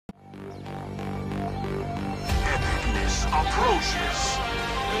approaches.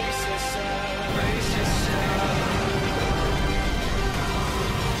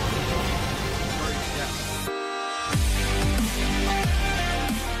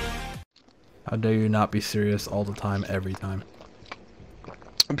 How dare you not be serious all the time, every time?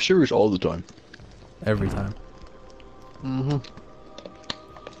 I'm serious all the time. Every time. Mm-hmm.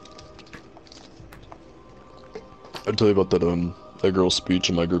 I'd tell you about that girl's speech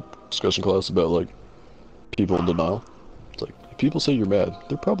in my group discussion class about, like, people in denial. It's like, if people say you're mad,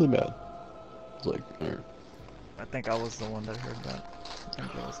 they're probably mad. It's like, alright. I think I was the one that heard that.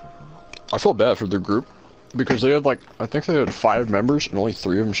 I felt bad for their group. Because they had, like, I think they had 5 members, and only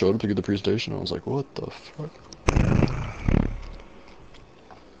 3 of them showed up to get the presentation. I was like, what the fuck?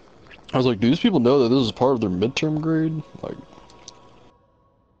 I was like, do these people know that this is part of their midterm grade? Like...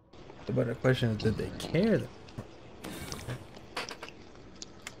 The better question is, did they care?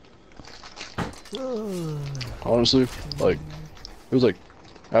 Honestly, like, it was like,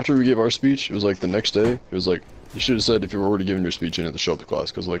 after we gave our speech, it was like the next day, it was like, you should have said if you were already giving your speech, you didn't have to show up to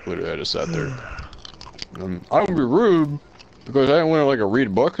class, because, like, literally I just sat there. I wouldn't be rude, because I didn't want to, like, read a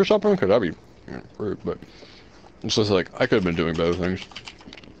book or something, because that'd be rude, but it's just like, I could have been doing better things.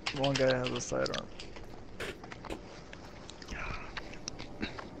 One guy has a sidearm.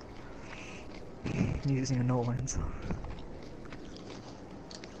 Using a no lens.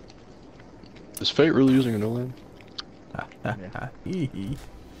 Is Fate really using a no land?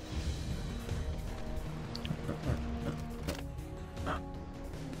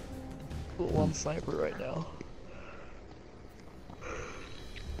 One sniper right now.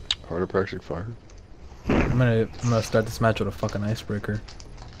 Harder practice fire. I'm gonna start this match with a fucking icebreaker.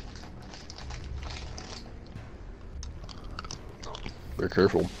 Very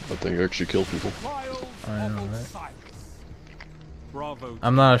careful. That thing actually kills people. I know, right?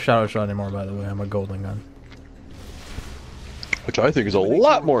 I'm not a shadow shot anymore, by the way. I'm a golden gun. Which I think is a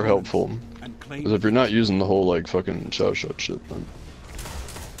lot more helpful. Because if you're not using the whole, like, fucking shadow shot shit, then...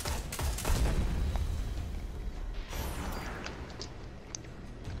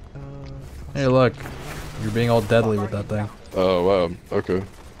 Hey, look. You're being all deadly with that thing. Oh, wow. Okay.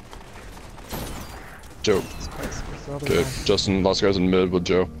 Joe. Okay, Justin, last guy's in mid with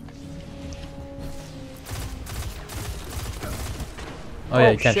Joe. Oh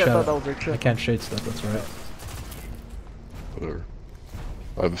yeah, you can't shit, shade. I can't shade stuff. That's right. Whatever.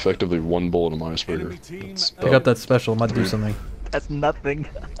 I have effectively 1 bullet in my icebreaker. Pick up that special. Might do something. That's nothing.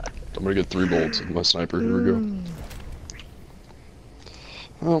 I'm gonna get 3 bullets in my sniper. Here we go.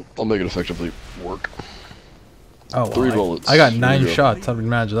 Well, I'll make it effectively work. Oh, well, 3 bullets. I got 9 shots. How do you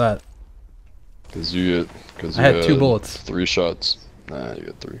manage that? Cause you I had 2 bullets. 3 shots. Nah, you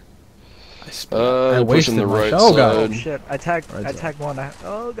got 3. I wasted the my right shot. Oh god. Oh shit! I tagged one.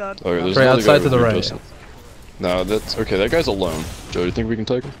 Oh god. Okay, there's right another outside guy to the over right. here, Justin. No, that's okay. That guy's alone. Joe, do you think we can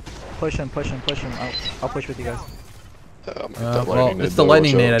take him? Push him. I'll push with you guys. Well, it's the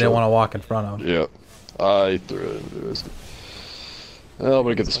lightning nade I didn't want to walk in front of. Yeah, I threw it into this. Oh, I'm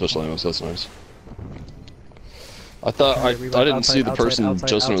gonna get the special ammo, so that's nice. I thought I didn't see the person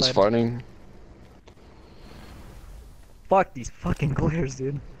Justin was fighting. Fuck these fucking glares,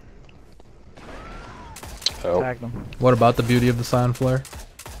 dude. Tag them. What about the beauty of the Scion Flare?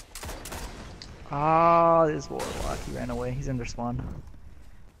 Ah, this warlock. He ran away. He's in their spawn.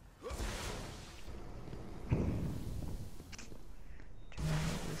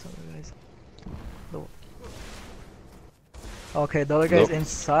 Okay, the other guy's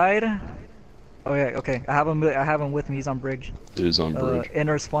inside. Okay. I have him with me. He's on bridge. He's on bridge.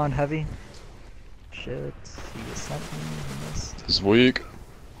 Inner spawn heavy. Shit. He just sent me. He missed. He's weak.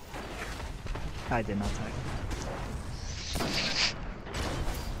 I did not tag him.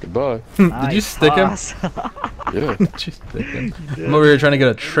 Goodbye. Did you stick him? Yeah. Did you stick him? I'm over here trying to get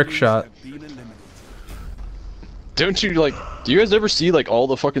a trick shot. Don't you, like, do you guys ever see, like, all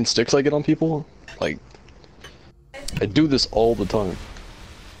the fucking sticks I get on people? Like, I do this all the time.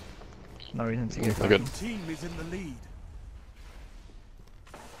 No reason to get okay. Team is in the lead.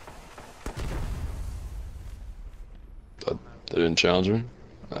 They didn't challenge me?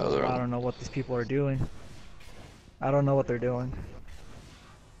 No, they're I on. don't know what these people are doing. I don't know what they're doing.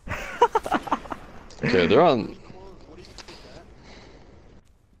 Okay, they're on.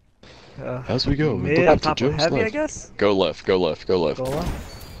 As we go, Mid on top of heavy, left. I guess? Go left, go left, go left. Go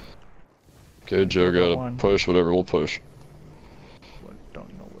left? Okay, Joe, gotta push, whatever, we'll push. Don't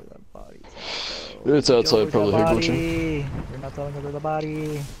know where that body's at. It's outside, Joe, probably body. glitching. You're not telling me where the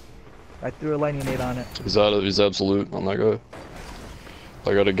body. I threw a lightning nade on it. He's absolute on that guy.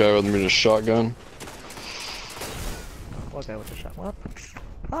 I got a guy with me with a shotgun. What guy with the shot? What?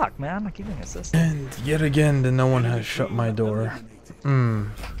 Fuck, man, I keep getting assist. And yet again, no one has shut my door.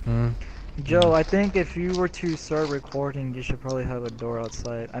 Joe, I think if you were to start recording, you should probably have a door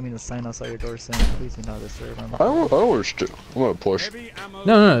outside. I mean, a sign outside your door saying, "Please do not disturb." I wish to. I'm gonna push.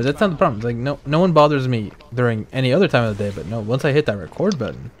 No, that's not the problem. Like, no one bothers me during any other time of the day, but no, once I hit that record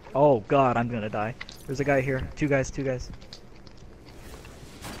button. Oh God, I'm gonna die. There's a guy here. Two guys.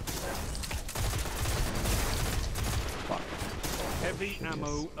 Fuck. Heavy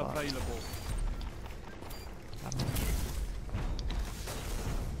ammo available.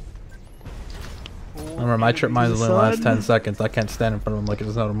 Remember, my trip mines only last 10 seconds. I can't stand in front of him like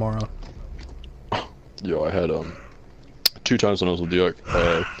it's no tomorrow. Yo, I had 2 times when I was with Yuck.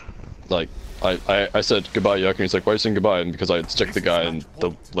 Like I said goodbye, Yuck, and he's like, "Why are you saying goodbye?" And because I'd stick the guy and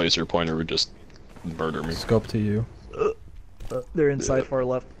the laser pointer would just murder me. Scope to you. They're inside far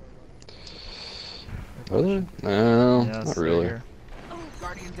left. Are they? No, Yes, not really. right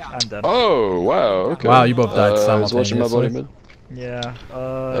I'm dead. Oh wow, okay. Wow, you both died I was watching my buddy simultaneously. mid. Yeah.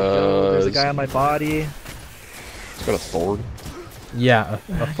 There's a guy on my body. It's got a Thorn. Yeah,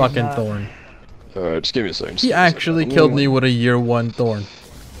 a fucking Nah. Thorn. Alright, just give me a second. He actually killed me with a year 1 Thorn.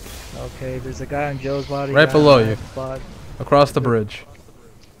 Okay, there's a guy on Joe's body. Right guy below on my you. spot. Across the bridge.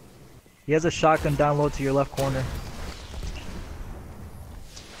 He has a shotgun down low to your left corner.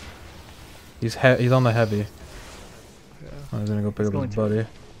 He's on the heavy. Yeah. I was gonna go pick He's up going his to- buddy.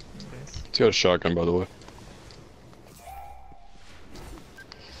 He's got a shotgun, by the way.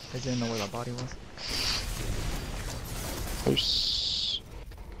 I didn't know where that body was. Nice.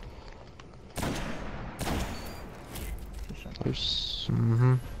 Nice.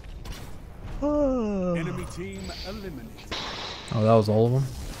 Mm-hmm. Oh. Enemy team eliminated. Oh, that was all of them?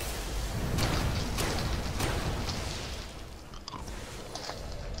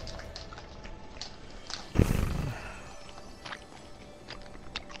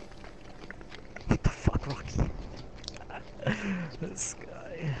 What the fuck, Rocky? This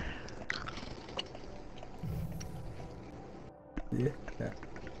guy. Yeah.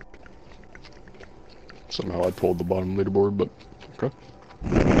 Somehow I pulled the bottom leaderboard, but okay.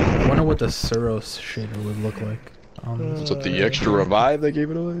 I wonder what the Suros shader would look like. Is that the extra revive they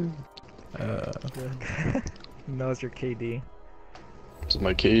gave it away? No, it's your KD. Is it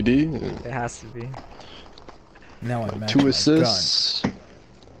my KD? Yeah. It has to be. Now I match 2 my assists.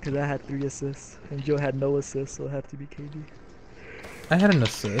 Cause I had 3 assists, and Joe had no assists, so it had to be KD. gun. I had an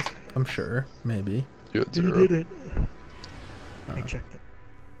assist, I'm sure. Maybe. You had You 0. did it. I checked it.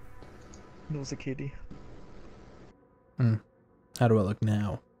 It was a KD. How do I look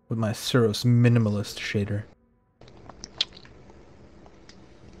now? With my Suros minimalist shader.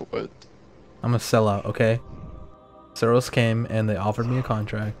 What? I'm a sellout, okay? Suros came and they offered me a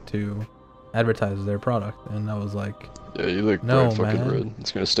contract to advertise their product, and I was like, Yeah, you look No, bright fucking man. red.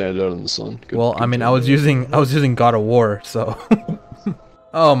 It's gonna stand out in the sun. Good, well, good I mean, job. I was using God of War, so.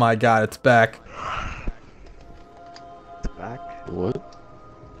 Oh my God, it's back. It's back. What?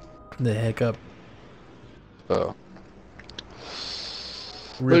 The hiccup. Oh.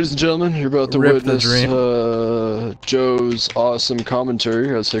 Rip- Ladies and gentlemen, you're about to rip the witness dream. Joe's awesome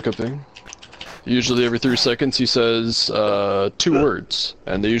commentary as hiccuping. Usually every 3 seconds he says 2 words,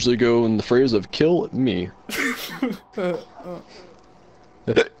 and they usually go in the phrase of "kill me."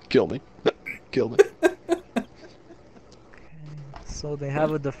 Kill me. Kill me. So they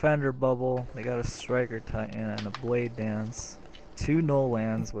have a defender bubble, they got a striker titan, and a blade dance. 2 no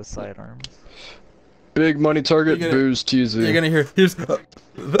lands with sidearms. Big money target, You're gonna- booze TZ. You're gonna hear, here's.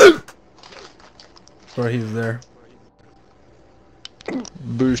 Or he's there.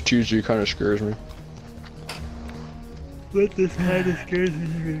 Booze TZ kind of scares me. But this kind of scares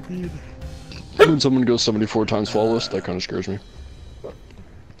me. When someone goes 74 times flawless, that kind of scares me.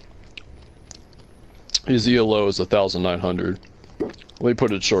 His ELO is 1,900. Let me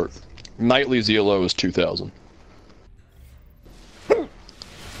put it short. Nightly's ELO is 2,000.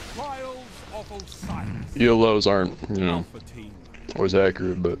 Trials of Osiris. ELOs aren't, you know, Alpha team. always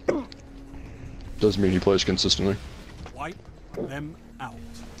accurate, but doesn't mean he plays consistently. Wipe them out.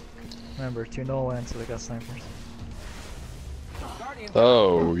 Remember, 2 no lands, so they got snipers.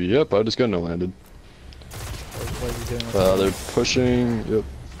 Oh, yep, I just got no landed. What are you doing with They're pushing, yep.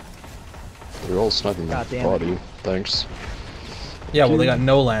 They're all sniping my God damn it. body, thanks. Yeah, well, they got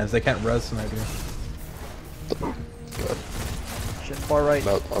no lands. They can't res snipe you. Shit, far right.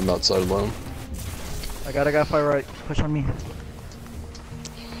 I'm outside alone. I got a guy far right. Push on me.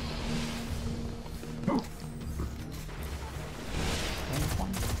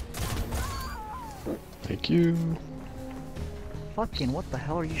 Thank you. Fucking, what the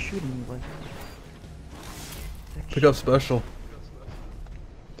hell are you shooting me with? Pick up special.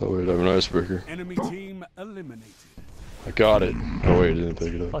 Oh wait, I have an icebreaker. Enemy team eliminated. I got it. Oh wait, I didn't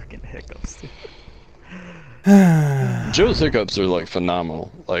pick it up. Fucking hiccups, dude. Joe's hiccups are like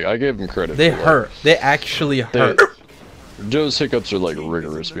phenomenal. Like I gave him credit. They for, like, hurt. They actually hurt. Joe's hiccups are like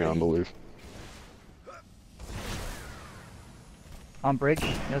rigorous beyond belief. On bridge.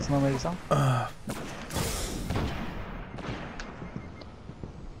 Yes, no maybe so.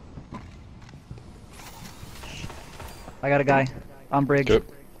 I got a guy on bridge. Yep.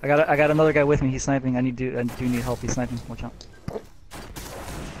 I got another guy with me. He's sniping. I do need help. He's sniping. Watch out.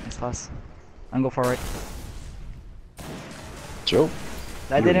 Nice toss. I'm going far right. Joe.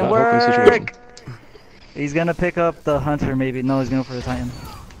 That You're didn't not helping the situation. work. He's gonna pick up the hunter maybe. No, he's going for the Titan.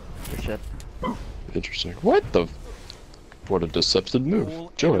 Good shit. Interesting. What the? What a deceptive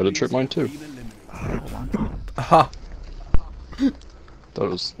move. Joe had to trip mine too. Hold on. Aha. That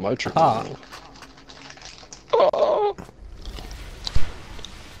was my trip. Ah. Oh.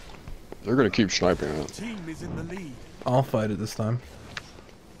 They're gonna keep sniping it. Team is in the lead. I'll fight it this time.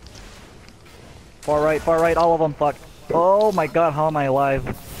 Far right, all of them. Fuck. Oh my god, how am I alive?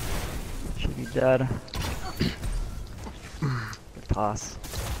 Should be dead. Good toss.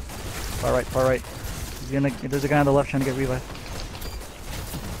 Far right. He's gonna. There's a guy on the left trying to get revived.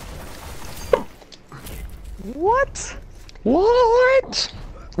 What? What?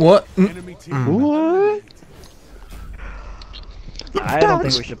 What? Enemy team What? eliminated. I don't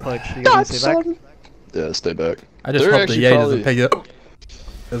think we should push. You guys wanna stay back? Yeah, stay back. I just They're hope the actually Yeti probably- doesn't pick it up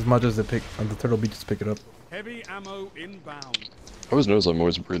as much as the turtle beaches pick it up. Heavy ammo inbound. I always notice I'm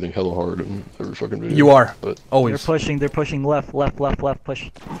always breathing hella hard in every fucking video. You are. But They're Always. pushing. They're pushing left. Push.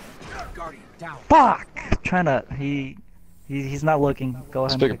 Guardian down. Fuck! Trying to. He's not looking. Go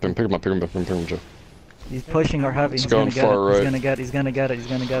let's ahead. pick him up, Joe. He's pushing or heavy. He's He's going gonna get far it. right. He's gonna get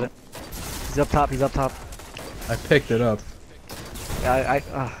it. He's up top. I picked it up.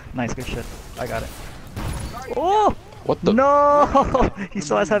 Nice, good shit. I got it. Oh! What the? No! He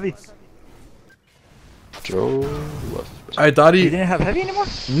still has heavy. Joe left. I thought He he. didn't have heavy anymore?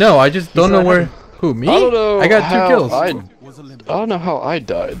 No, I just don't still know had where. heavy. Who, me? I don't know. I got how 2 kills. I Was eliminated. don't know how I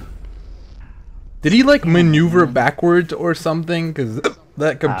died. Did he like maneuver backwards or something? Cause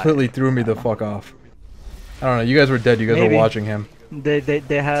that completely threw me the fuck off. I don't know. You guys were dead. You guys Maybe. were watching him. They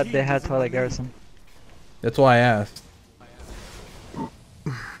had Twilight Garrison. That's why I asked.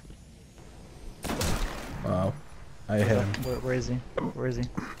 Wow. I hit him. Where is he?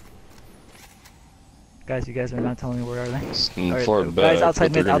 Guys, you guys are not telling me where are they? It's Alright, far guys, back. outside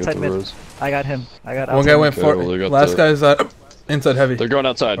but they're mid, gonna get the mid. rose. I got him. One outside guy mid. went Okay, for. well, they got Last the- guy's inside heavy. They're going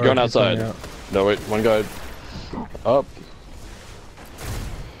outside. Or Going he's going outside. out. No wait, one guy. Up.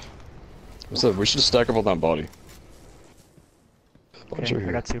 What's up? We should just stack up on that body. Bunch Okay, right I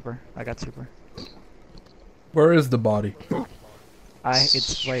here. got super. Where is the body?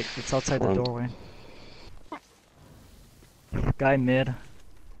 It's right. It's outside the Front. doorway. Guy mid. I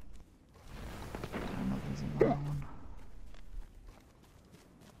don't know if there's another one.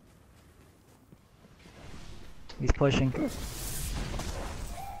 He's pushing.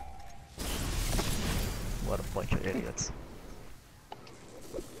 What a bunch of idiots.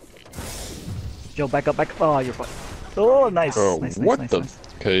 Joe, back up. Oh, you're fine. Oh, nice. Oh, nice. what the?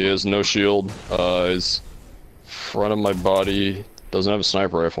 Okay, he has no shield. His front of my body doesn't have a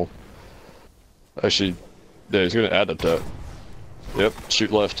sniper rifle. Actually, yeah, he's gonna add that. Yep,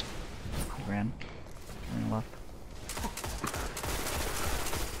 shoot left. He ran left.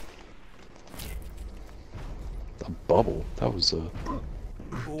 A bubble. That was a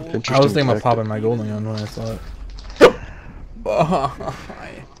interesting. I was thinking about tactic. popping my golden gun when I saw it.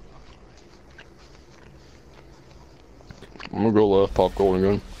 I'm gonna go left, pop golden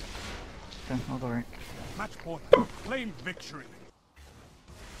gun. Okay, I'll go right. Match point. Claim victory.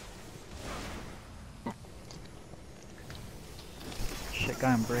 Shit,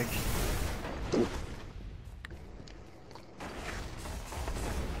 guy on bridge.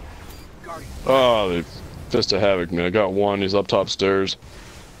 Oh, they fist of havoc, man. I got one. He's up top stairs.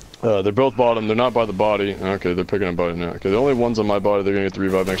 They're both bottom. They're not by the body. Okay, they're picking up body now. Okay, the only ones on my body, they're gonna get the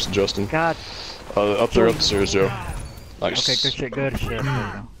revive next to Justin. God. Up there, up the stairs, Joe. Nice. Okay, good shit. There you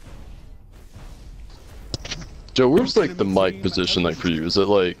go. Joe, where's like the mic position like for you? Is it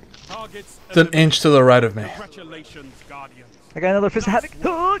like? Targets It's an inch to the right of me. Congratulations, Guardians. I got another fist of havoc.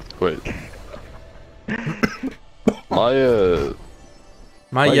 Wait. My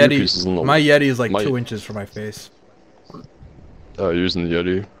My My earpiece is in the- Yeti is like my- 2 inches from my face. you're using the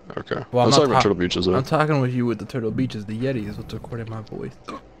Yeti. Okay. Well, I'm Let's not talk about ta- Turtle Beaches though. I'm talking with you with the Turtle Beaches. The Yeti is what's recording my voice.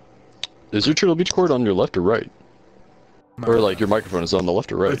 Is your Turtle Beach cord on your left or right? Or like your microphone is on the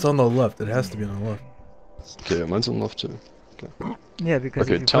left or right? It's on the left. It has to be on the left. Okay, mine's on the left too. Yeah, because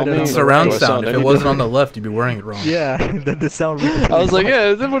Okay, if you tell put it me- on the Surround Do I right- sound. sound If it any wasn't on different? the left, you'd be wearing it wrong. Yeah, the sound. I was like,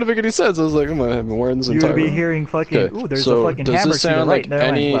 yeah, that wouldn't make any sense. I was like, am I wearing this You entire would be room? hearing fucking. Okay, Ooh, there's so a fucking does hammer this to the sound right. like Never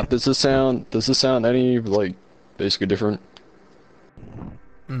mind, any? left. Does this sound any like basically different?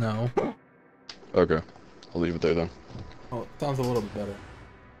 No. Okay, I'll leave it there then. Oh, it sounds a little bit better.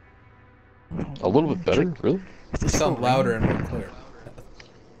 A little bit better, really? It sounds louder and more clear.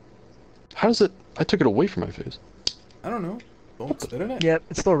 How does it? I took it away from my face. I don't know. Don't spit in it. Yep,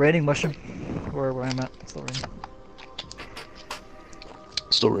 it's still raining, Mushroom. Where I'm at, it's still raining.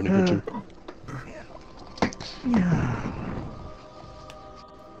 Still raining here too. Yeah.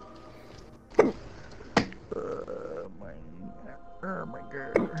 Oh my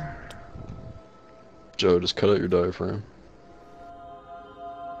god. Joe, just cut out your diaphragm.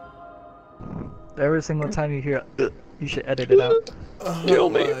 Every single time you hear you should edit it out. Kill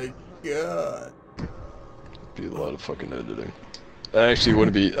me. Oh my god. Be a lot of fucking editing. Actually,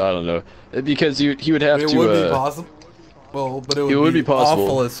 wouldn't be. I don't know, because he would have It to. would be possible. Well, but it would, be possible.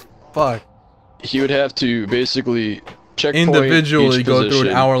 awful as fuck. He would have to basically checkpoint Individually each go through an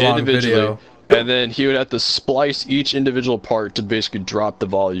position, hour-long individually, video. and then he would have to splice each individual part to basically drop the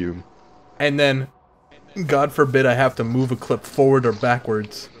volume. And then, God forbid, I have to move a clip forward or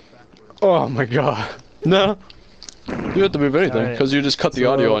backwards. Oh my god. No. You don't have to move anything Alright, because you just cut the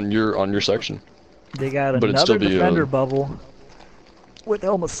audio so- on your section. They got But it'd still another be, defender bubble with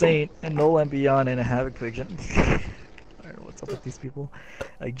Elma Saint and Nolan Beyond and a Havoc Fiction. I don't know what's up with these people.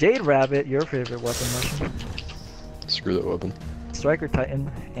 A Jade Rabbit, your favorite weapon, Mushroom. Screw that weapon. Striker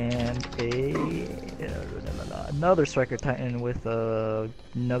Titan and another Striker Titan with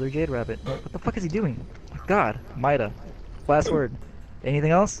another Jade Rabbit. What the fuck is he doing? God, Mida. Last word.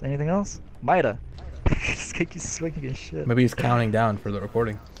 Anything else? Anything else? Mida. This guy keeps swinging his shit. Maybe he's counting down for the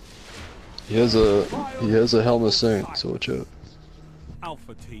recording. He has a helmet Saint, so watch out.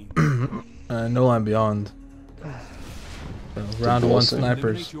 Alpha team. No Line Beyond. So, round ball one Saint.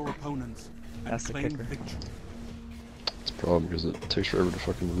 snipers. Eliminate your opponents and That's the claim kicker. victory. It's a problem because it takes forever to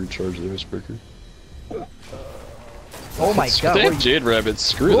fucking recharge the icebreaker. Oh my god. Damn what Jade Rabbits,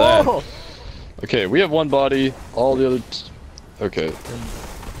 screw Whoa! that. Okay, we have one body, all the other... Okay,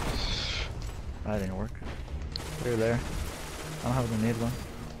 That didn't work. They're there. I don't have a grenade one.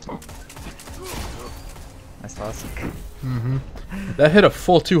 Nice toss. That hit a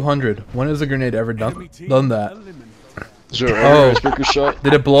full 200. When has a grenade ever Enemy done team that? eliminated. is there Oh. an icebreaker shot?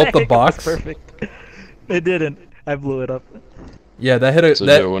 Did it blow up the That's box? perfect. It didn't. I blew it up. Yeah, that hit a So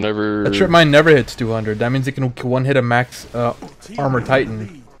that. Joe, whenever... A trip mine never hits 200. That means it can one hit a max Team armor in the titan.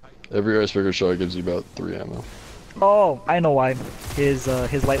 lead. Every icebreaker shot gives you about 3 ammo. Oh, I know why. His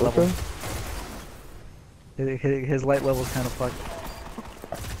light level. His light level is kind of fucked.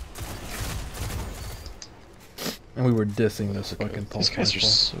 And we were dissing this Okay, fucking these pulse guys are rifle.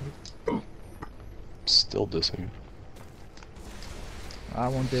 so... Still dissing. I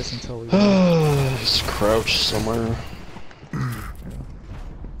won't diss until we. Just crouch somewhere.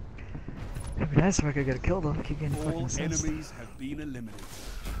 It'd be nice if I could get a kill though. Keep getting fucking All assists. enemies have been eliminated.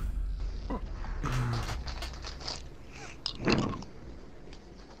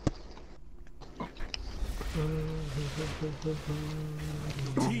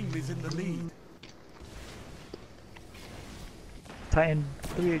 Team is in the lead. Titan,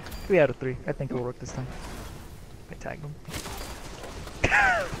 3 out of 3. I think it'll work this time. I tagged him.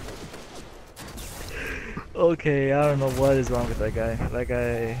 Okay, I don't know what is wrong with that guy. That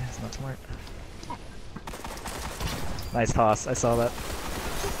guy is not smart. Nice toss. I saw that.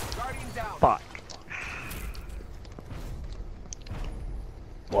 Fuck.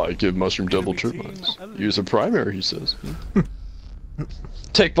 Why give mushroom double Enemy trip team mines? eliminated. Use a primary, he says.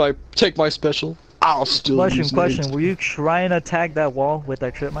 Take my special. I'll still use Question. nades. Were you trying to tag that wall with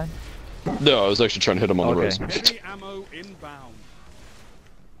that trip mine? No, I was actually trying to hit him on the Okay. res. Heavy ammo inbound.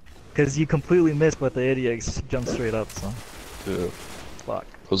 Because you completely missed, but the idiot jumped straight up, so. Yeah, Fuck.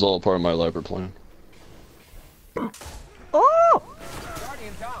 it was all part of my elaborate plan. Oh!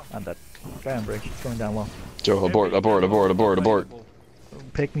 I'm dead. Guy on break. It's going down well. Joe, abort, abort, abort, abort, abort.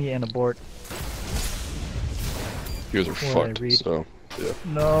 Pick me and abort. You guys are What I fucked, read. so, yeah.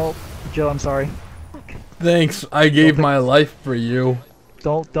 No. Joe, I'm sorry. Thanks, I gave my life for you.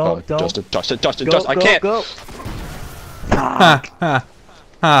 Don't. Justin, Justin, Go, I go, can't! go. Ha ha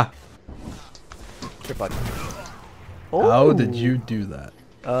ha. Trip bug. How did you do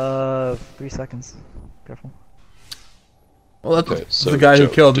that? 3 seconds. Careful. Well, that's Okay, so, the guy who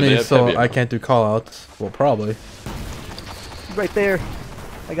Joe, killed do they me, have so heavy I ammo? can't do callouts. Well, probably. Right there.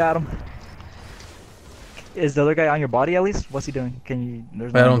 I got him. Is the other guy on your body at least? What's he doing? Can you?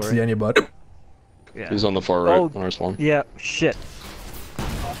 There's no I don't angle, see right? anybody. Yeah. He's on the far right Oh, on our spawn. yeah, shit.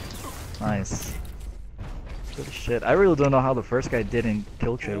 Nice. Good shit. I really don't know how the first guy didn't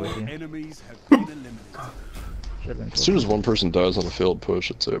kill trade with you. Enemies have been eliminated. Should've been As soon as kill one person dies on a failed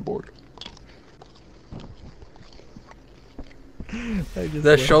push, it's abort. trade. I just That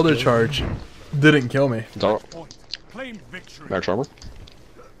left shoulder it. charge didn't kill me. Dog. Point. Claim victory. Max armor?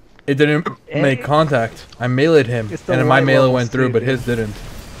 It didn't make contact. I meleeed him, It's the and my light melee levels went through, too, but dude. his didn't.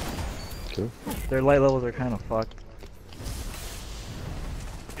 Okay. Their light levels are kind of fucked.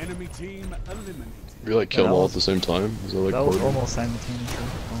 Enemy team eliminated. We like killed That them all was- at the same time. Is that like That was coordinated? almost simultaneously.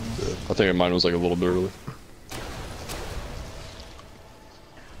 Almost. Yeah. I think mine was like a little bit early.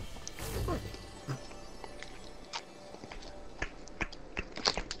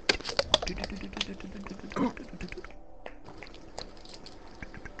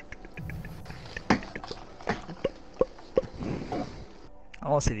 I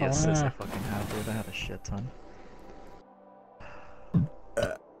want to see the assists I fucking have, dude. I had a shit ton.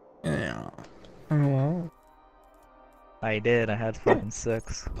 Yeah. I did. I had fucking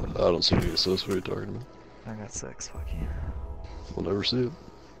 6. I don't see any assists. What are you talking about? I got 6. Fuck you. We'll never see it.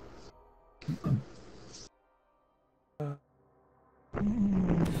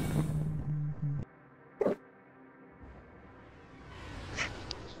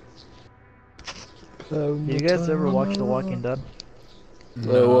 You guys ever watch The Walking Dead?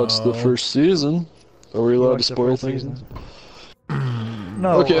 I watched the first season. Are we You allowed to watched the spoil first things? season?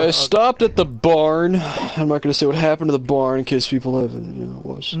 No. Okay, I stopped at the barn. I'm not gonna say what happened to the barn in case people haven't,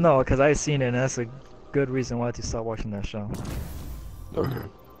 watched it. No, because I've seen it, and that's a good reason why to stop watching that show. Okay.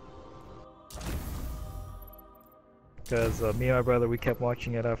 Because me and my brother, we kept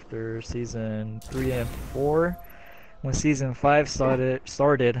watching it after season 3 and 4. When season 5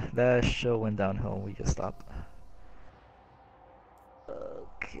 started, that show went downhill. We just stopped.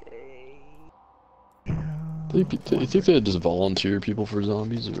 Okay. You think they just volunteer people for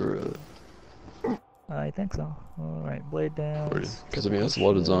zombies, or I think so. Alright, blade dance. because I mean that's a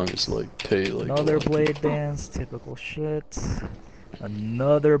lot of zombies to like pay like. a Another lot of blade people. dance, typical shit.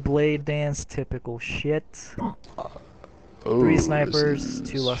 Another blade dance, typical shit. Oh, 3 this snipers, is-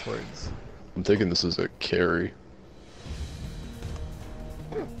 2 less words. I'm thinking this is a carry.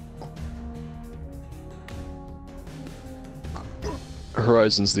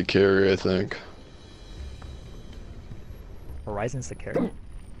 Horizon's the carry, I think. Horizon's the carry.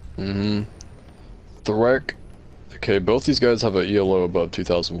 Mm-hmm. The wreck. Okay, both these guys have a ELO above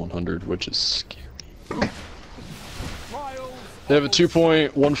 2,100, which is scary. Trials They have a of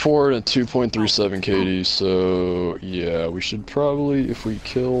 2.14 and a 2.37 KD, so yeah, we should probably, if we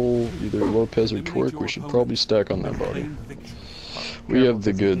kill either Lopez or Twerk, we should probably stack on that body. claim victory. We have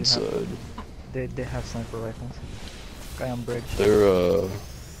the Careful, good 'cause side. They have sniper rifles. Guy on bridge. They're,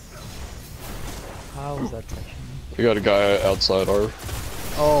 How is that touching me? we got a guy outside our.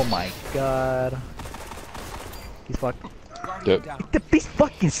 Oh my god. He's fucked. Yep. These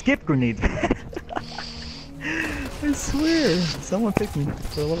fucking skip grenades. I swear. Someone picked me.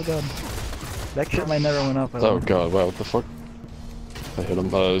 For the love of god. That shit might never went up. I Oh don't know. god, wow, what the fuck? I hit him.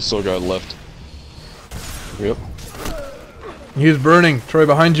 There's still a guy left. Yep. He's burning. Troy,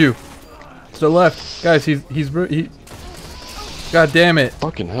 behind you. To the left, guys. He. God damn it!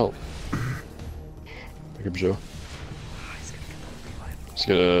 Fucking hell. Pick up Joe. He's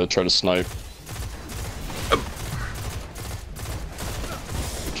gonna try to snipe.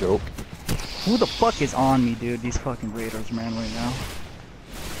 Joe. Who the fuck is on me, dude? These fucking raiders, man, right now.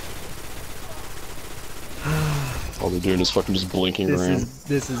 All they're doing is fucking just blinking around.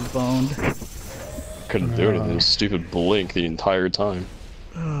 This is boned. Couldn't do anything. Stupid blink the entire time.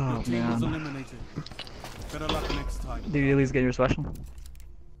 Oh Team was man. eliminated. Better luck next time. Did you at least get your special?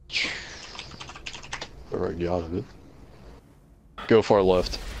 Alright, get out of it. Go far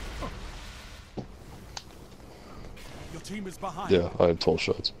left. Your team is behind. Yeah, I have 12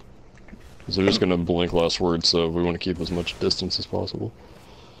 shots. Because they're just gonna blink last word, so we want to keep as much distance as possible.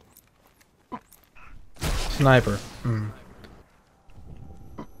 Sniper. Mm.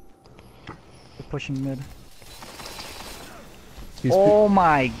 They're pushing mid. He's Oh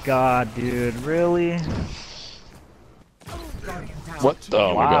my god, dude, really? What?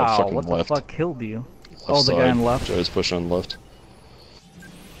 Oh my god, Wow, fucking what the left. fuck killed you? Left Oh, the guy side. on left. Joe's pushing on left.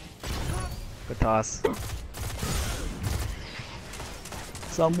 Good toss.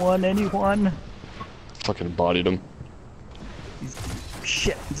 Someone, anyone? Fucking bodied him.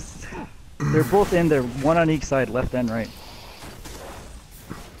 Shit. They're both in there, one on each side, left and right.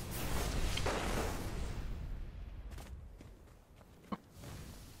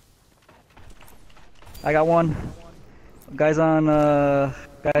 I got one. Guys on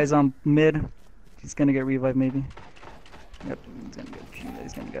mid. He's gonna get revived maybe. Yep,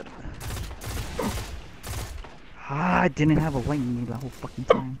 he's gonna get it. Ah, I didn't have a lightning nade the whole fucking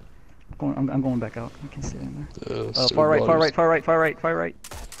time. I'm going back out. You can sit in there. Far right, far right, far right, far right, far right.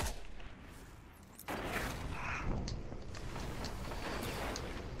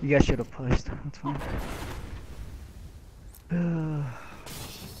 You guys should have pushed. That's fine.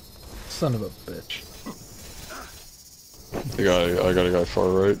 Son of a bitch. I got a guy far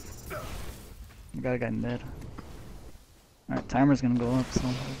right. You got a guy mid. Alright, timer's gonna go up, so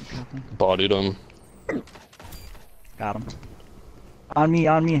be careful. Bodied him. Got him. On me,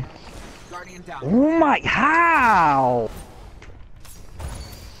 on me. Oh my, how?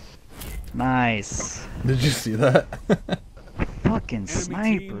 Nice. Did you see that? Fucking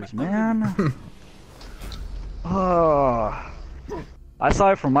snipers, man. Oh. I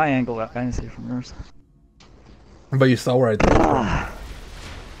saw it from my angle, I didn't see it from yours. But you saw where I did.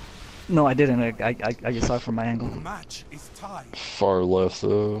 No, I didn't. I just saw it from my angle. Match is tied. Far left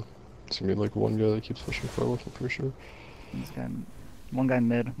though. It's gonna be like one guy that keeps pushing far left, I'm pretty sure. This guy, one guy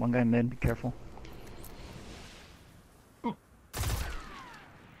mid, be careful.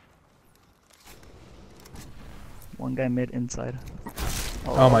 One guy mid inside.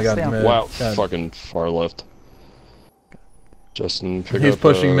 Oh my god, mid. Wow, God. fucking far left. Justin, pick up. He's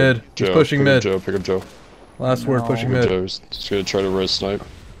pushing mid. Joe. He's pushing Pick mid. Up Joe, pick up Joe. Last word, No. pushing Pick up mid. Joe. He's just gonna try to res snipe.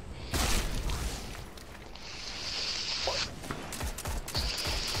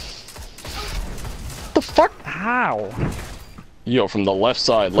 The fuck? How? Yo, from the left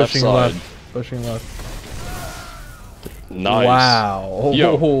side, left Pushing side. left. Pushing left. Nice. Wow.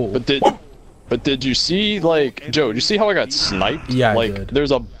 Yo, but did you see, like, Joe, did you see how I got sniped? Yeah, I like, did.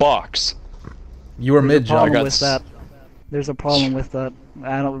 there's a box. You were mid, There's a problem John. with that. There's a problem with that.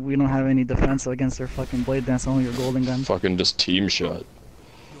 We don't have any defense against their fucking blade dance, only your golden gun. Fucking just team shot.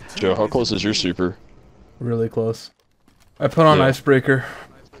 Joe, how close is your super? Really close. I put on Yeah. icebreaker.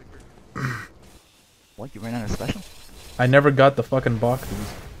 What, you ran out of special? I never got the fucking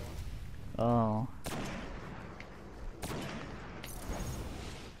boxes. Oh.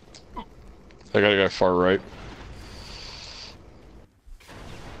 I got a guy far right.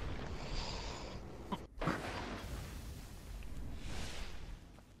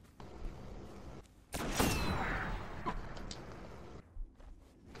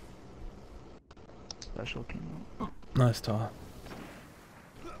 Special came out. Nice talk.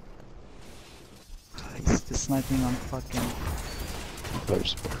 He's just sniping on fucking...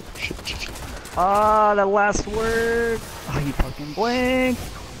 There's shit. Ah, that last word! Oh, you fucking blink!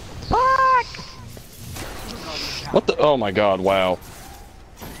 Fuck! What the? Oh my god, wow.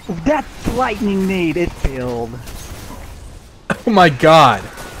 That lightning nade, it failed. Oh my god.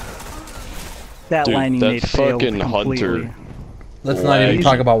 That Dude, lightning that nade failed fucking completely. hunter. Let's not even Lag.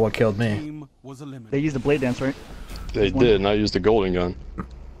 talk about what killed me. Team was eliminated. They used the blade dance, right? They did, and I used the golden gun.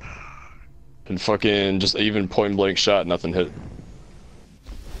 And fucking just even point blank shot, nothing hit.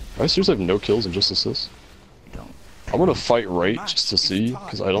 I seriously have no kills and just assists. Don't. I'm gonna fight right just to see,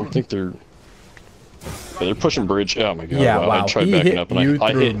 because I don't think they're... Yeah, they're pushing bridge. Oh my god, Yeah, wow. wow. I tried He backing hit up and you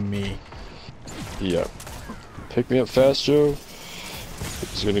I through hit. me. Yeah. Pick me up fast, Joe.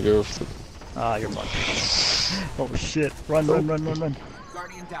 He's gonna go for the... Ah, you're fucked. Oh shit. Run, run, run, run, run.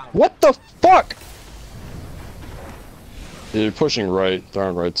 What the fuck? Yeah, you're pushing right. They're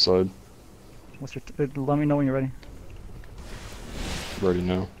on right side. What's your... let me know when you're ready. Ready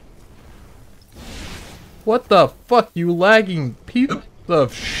now. What the fuck, you lagging piece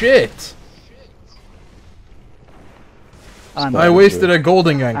of shit? I'm I dead. wasted a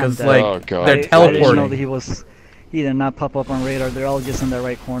golden gun because, I'm like, dead. Oh, God. they're I didn't know teleporting. that he was... He did not pop up on radar. They're all just in that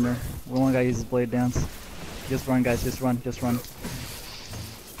right corner. One guy uses blade dance. Just run, guys. Just run. Just run.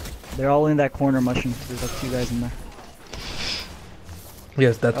 They're all in that corner mushing. There's like 2 guys in there.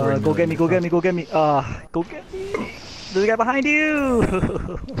 Yes, that's where Go get me. Go get me. Go get me. Go get me. There's a guy behind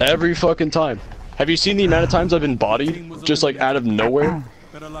you. Every fucking time. Have you seen the amount of times I've been bodied? Just like out of nowhere?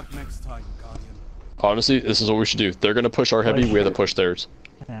 Better luck next time, Guardian. Honestly, this is what we should do. They're gonna push our heavy, we have to push theirs.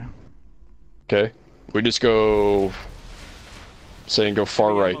 Yeah. Okay? We just go... Saying go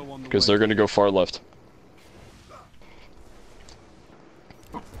far right, because they're gonna go far left.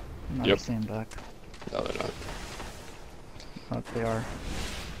 No, Yep. Stand back. No, they're not. Oh, they are.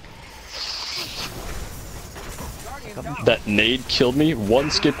 That nade killed me?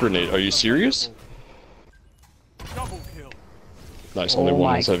 1 skip grenade. Are you serious? Double kill. Nice, only Oh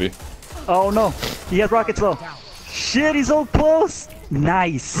one my- is heavy. Oh no. He has rockets though. Shit, he's so close.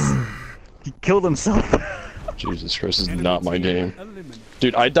 Nice. He killed himself. Jesus Christ, this is not my game. Eliminated.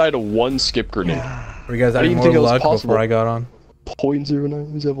 Dude, I died to 1 skip grenade. Were you guys I having didn't more think it was luck possible. before I got on?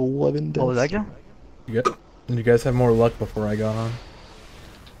 0.09, we have 11 deaths. Oh, was that you? Did you guys have more luck before I got on?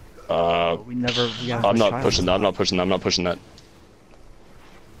 We never. We got I'm not trials. pushing that. I'm not pushing that. I'm not pushing that.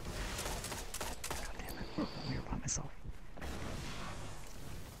 God damn it! I'm here by myself.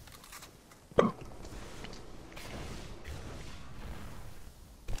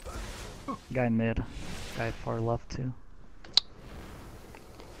 Guy mid. Guy far left too.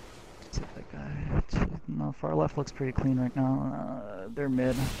 Let's see if that guy. No, far left looks pretty clean right now. They're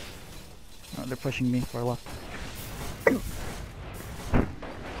mid. They're pushing me far left.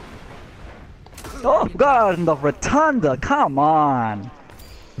 Oh god, in the rotunda! Come on!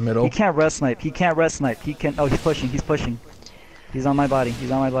 Middle. He can't rest snipe. He can't rest snipe. He can. Oh, he's pushing. He's pushing. He's on my body.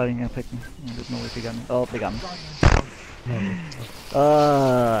 He's on my body. He's gonna pick me. Oh, there's no way he got me. Oh, they got me.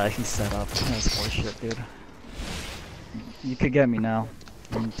 He's set up. That's horseshit, dude. You could get me now.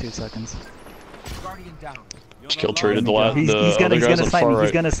 In 2 seconds. Guardian down. Just kill traded the last. He's Other gonna guys on snipe far me. right.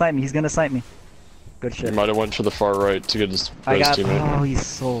 He's gonna snipe me. He's gonna snipe me. Good He shit. might have went for the far right to get his I res got. teammate. Oh, he's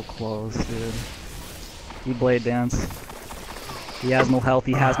so close, dude. He blade dance. He has no health.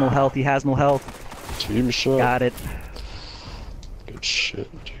 He has no health. He has no health. Team shot. Got it. Good shit.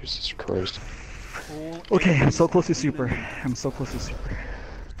 Jesus Christ. Okay, I'm so close to super. I'm so close to super.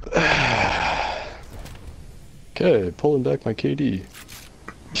 Okay, pulling back my KD.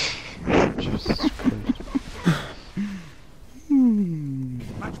 Jesus Christ.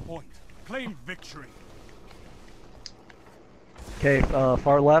 Match point. Claim victory. Okay,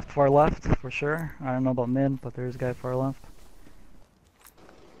 far left for sure. I don't know about mid, but there's a guy far left.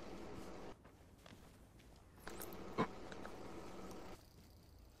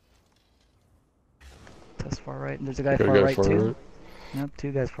 Test far right. There's a guy Okay, far guy right far too. right. Yep,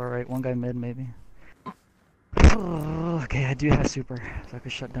 2 guys far right, 1 guy mid maybe. Okay, I do have super, so I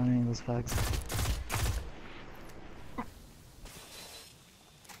could shut down any of those fags.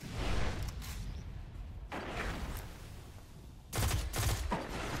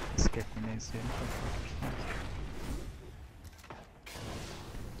 Skip grenades, dude.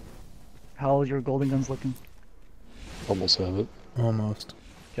 How are your golden guns looking? Almost have it. Almost.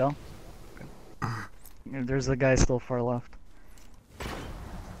 Joe? There's a guy still far left.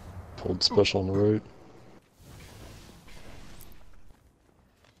 Pulled special on the right.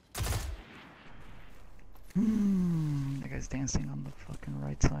 That guy's dancing on the fucking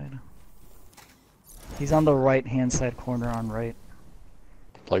right side. He's on the right hand side corner on right.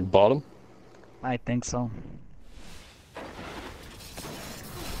 Like bottom? I think so.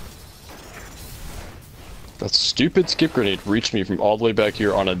 That stupid skip grenade reached me from all the way back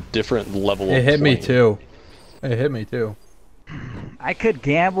here on a different level It of hit me plane. too. It hit me too. I could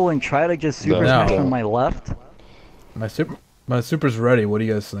gamble and try to just super No. smash from my left. My super's ready. What do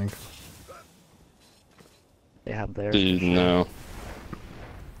you guys think? They have theirs. Dude, no.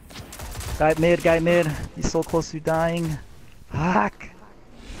 Guy mid. He's so close to dying. Fuck.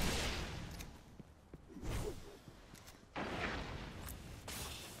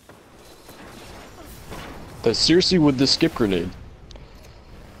 Seriously, with the skip grenade?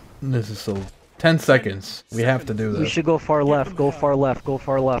 This is so. 10 seconds. We have to do We this. should go far left. Go far left. Go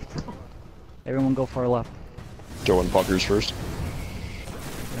far left. Everyone go far left. Joe and pop yours first.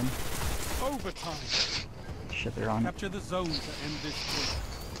 Overtime. Shit, they're on. Capture the zone to end this game.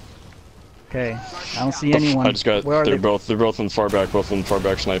 Okay, I don't see anyone. I just got. Where are They're they? both in the far back. Both in the far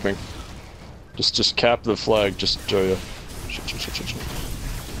back sniping. Just cap the flag. Just Joya. Shit.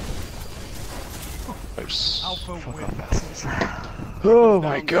 Nice. Alpha Fuck win. off, assholes. Oh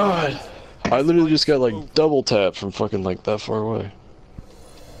my god. I literally just got like double tapped from fucking like that far away.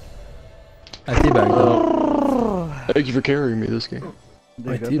 I teabagged them. Thank you for carrying me this game.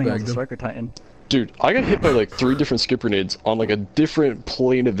 Dude, I good thing I was teabagged a him. striker titan. Dude, I got hit by like 3 different skip grenades on like a different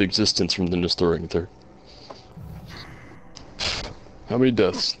plane of existence from them just throwing it there. How many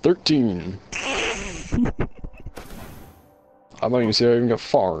deaths? 13. I'm not even say I even got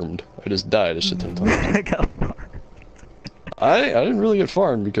farmed. I just died a shit ton of times. I got farmed. I didn't really get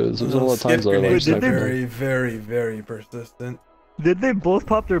farmed because there's a lot of times that I like Grenades are sniping. very persistent. Did they both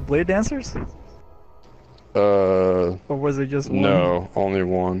pop their blade dancers? Or was it just one? No, only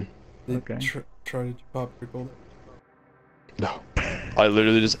one. Okay. Try to pop your gold. No. I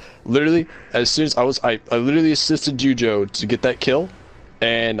literally, as soon as I literally assisted you, Joe, to get that kill,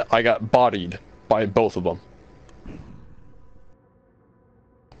 and I got bodied by both of them.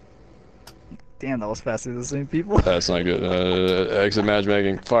 Damn, that was faster than the same people. That's not good. Exit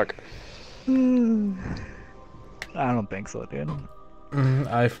matchmaking. Fuck. I don't think so, dude.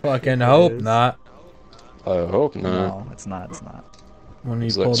 I fucking hope is. not. I hope not. No, it's not. When you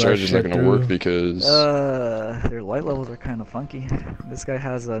So pull that that strategy's not shit gonna work through. because Their light levels are kind of funky. This guy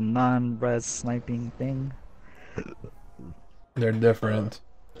has a non-res sniping thing. They're different.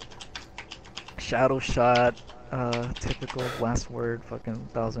 Shadow shot, typical blast word, fucking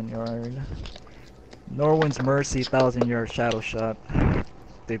 1,000 yard. Norwin's Mercy, 1,000 yard shadow shot.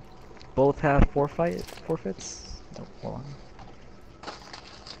 They both have forfeits. Oh, hold on.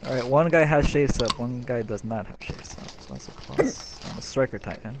 Alright, one guy has shades up, one guy does not have shades up. So that's a plus. And a striker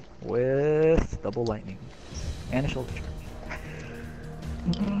titan with double lightning. And a shoulder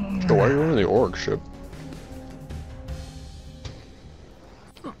charge. so why are you running the orc ship?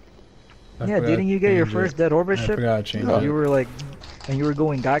 Yeah, didn't you get your first dead orbit I ship? forgot to change it. You were like, and you were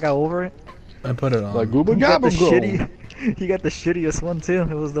going gaga over it? I put it on. Like gooba He got the gabba go. shitty. He got the shittiest one too.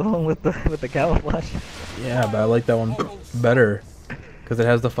 It was the one with the camouflage. Yeah, but I like that one better. Because it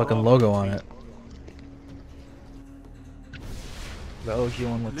has the fucking logo on it. The OG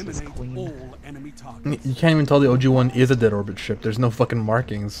one looks just Eliminate clean. all enemy targets. You can't even tell the OG one is a dead orbit ship. There's no fucking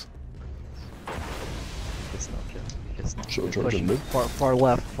markings. It's no joke. It's no. Show They're charge pushing in mid. far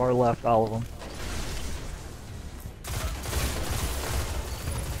left, all of them.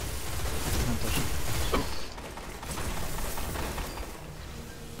 I'm pushing.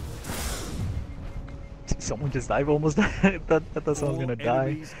 Someone just died. Almost died. that thought someone was gonna All die.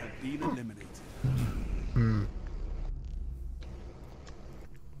 enemies have been eliminated. Hmm.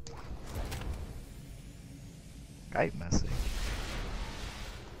 Guide message.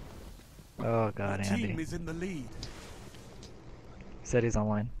 Oh god, The team Andy. is in the lead. Said he's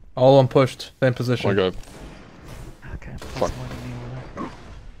online. All of them pushed. Same Oh my position. god. Okay. Fuck. Plus one to me over there.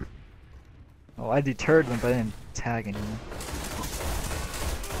 Oh, I deterred them, but I didn't tag anyone.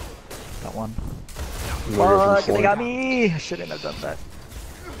 Got one. I'm gonna go Fuck, for they the got flank. me! I shouldn't have done that.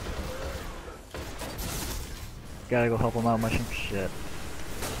 Gotta go help them out, mushroom. Shit.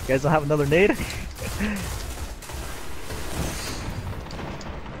 You guys don't have another nade?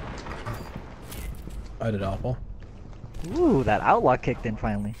 I did awful. Ooh, that outlaw kicked in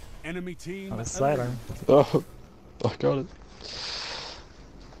finally. Enemy team On the sidearm. Oh, I got it.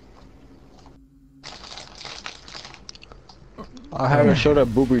 I haven't showed up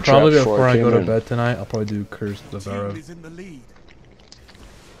booby trap Probably before before I came go to in. bed tonight, I'll probably do Curse the team Pharaoh. is in the lead.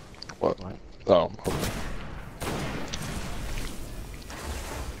 What? Oh, okay.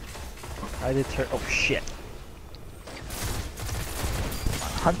 I deterred. Oh shit.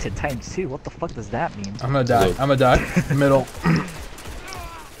 Hunted times 2. What the fuck does that mean? I'm gonna die. I'm gonna die. Middle.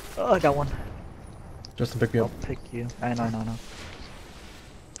 Oh, I got one. Justin, pick me I'll up. pick you. I know.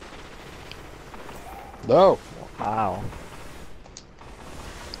 No. Wow.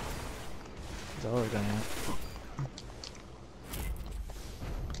 That's all we're gonna have.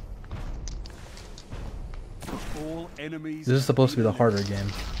 All enemies. This is supposed to be the harder game.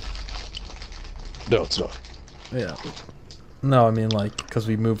 No, it's not. Yeah. No, I mean like, because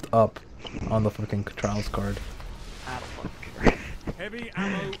we moved up on the fucking Trials card. I don't fucking care. Heavy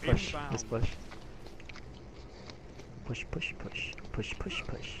ammo Push. inbound. Let's push. Push.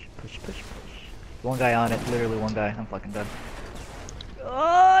 One guy on it. Literally one guy. I'm fucking dead.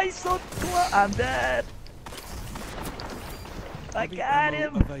 Oh, he's so close. I'm dead. I Heavy got ammo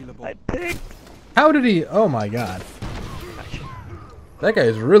him. available. I picked. How did he? Oh my god. That guy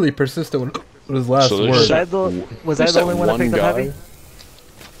is really persistent with his last So there's word. Was I the, was I There's the only that one that picked up guy. heavy?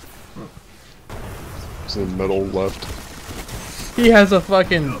 It's in the middle left. He has a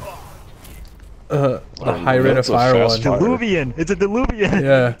fucking the high rate of that's a fire fast one. fire. Diluvian. It's a Diluvian.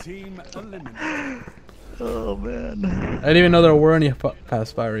 Yeah. Team eliminated. Oh man. I didn't even know there were any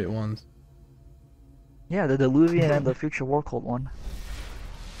fast fire rate ones. Yeah, the Diluvian and the Future War Cult one.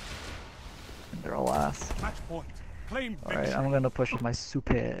 And they're all ass. Match point. Claim Alright, victory. I'm gonna push with my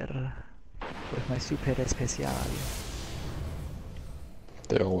super. With my super especial.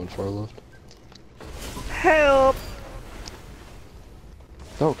 They all went far left. Help!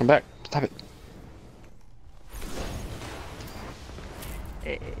 No, come back. Stop it.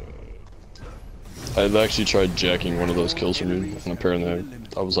 Eh, I've actually tried jacking one of those kills from you, and apparently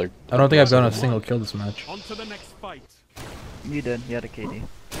I was like, I don't think I've done a single kill this match. On to the next fight. You did, you had a KD.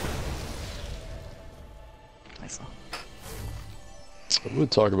 Nice. I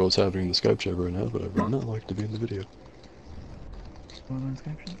would talk about what's happening in the Skype chat right now, but I would not like to be in the video.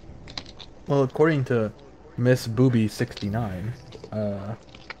 Well, according to Miss Booby 69,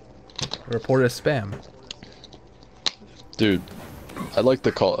 report as spam. Dude, I like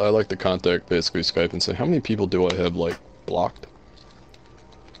to call. I like to contact basically Skype and say, how many people do I have like blocked?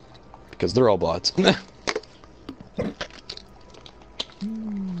 Because they're all bots.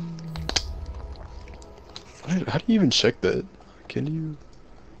 How do you even check that? Can you?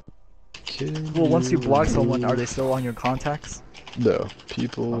 Well, once you block someone, are they still on your contacts? No.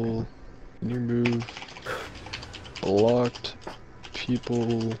 People. Can you move? Blocked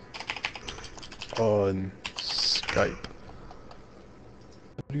people on Skype.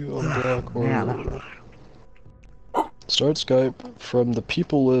 How do you unblock or start Skype from the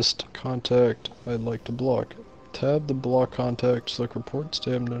people list? Contact I'd like to block. Tab the block contact. Select report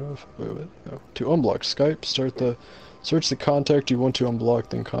stamina. Wait, no. To unblock Skype, search the contact you want to unblock,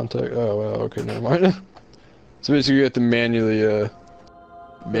 then contact. Oh, wow, okay, never mind. So basically, you have to manually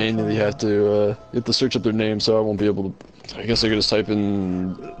have to search up their name. So I won't be able to. I guess I could just type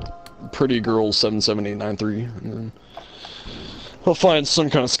in pretty girl 77893, and then I'll find some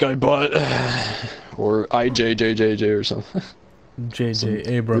kind of Skype bot or IJJJJ or something. JJ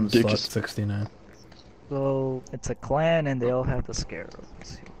Abrams ridiculous. 69. So it's a clan and they all have the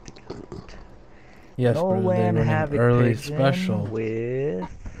scarabs. Yes, No brother, they one run have an a early pigeon special. with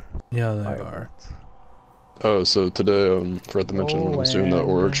Yeah, they fireworks. are. Oh, so today, forgot to mention when I was doing that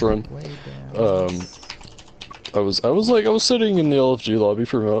Oryx run. I was sitting in the LFG lobby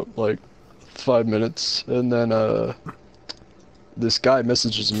for about like 5 minutes, and then this guy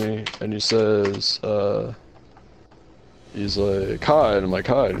messages me and he says he's like, hi, and I'm like,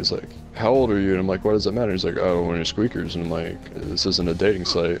 hi, and he's like, how old are you? And I'm like, why does that matter? He's like, I don't want any squeakers, and I'm like, this isn't a dating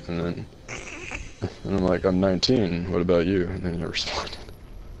site, and I'm like, I'm 19, what about you? And then he responded.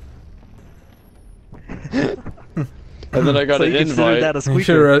 And then I got So an you consider invite. that a You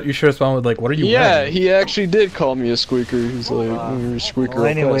squeaker? should respond with like, what are you Yeah, wearing? he actually did call me a squeaker. He's like, you're a squeaker. Well, up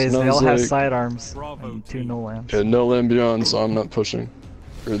fast." anyways, And I they all was have like, sidearms Bravo and 2 team. no lands. yeah, no land beyond, so I'm not pushing.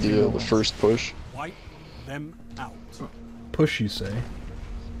 Or the first push. Wipe them out. Push, you say?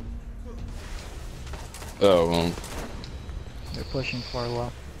 Oh, well. They're pushing far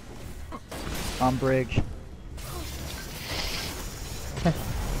left. On bridge. What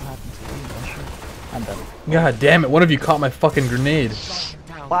happened to you, Usher? I'm done. God damn it! One of you caught my fucking grenade.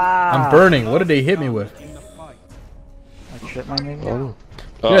 Wow! I'm burning. What did they hit me with? In the fight. Like trip mine maybe? Oh,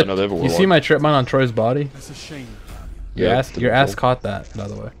 oh Yeah, no, they have a you warlock. see my trip mine on Troy's body? That's a shame. Yeah, Your ass caught that, by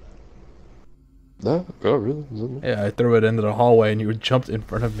the way. No? Oh, really? Is that me? Yeah, I threw it into the hallway and you jumped in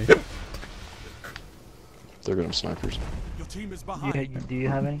front of me. They're gonna have snipers. Your team is Do behind. you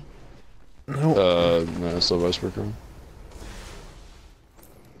have any? No. No, it's still vice worker.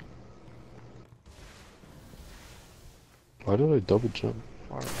 Why did I double jump?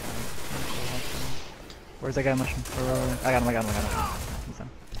 Far left. Where's that guy mushroom? I got him. He's done.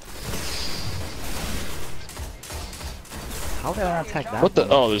 How did I not attack that? What the?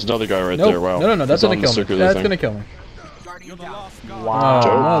 Oh, there's another guy right Nope. there. Wow. No, that's He's on gonna the kill me. circular That's thing. gonna kill me. You're the last guy. Wow,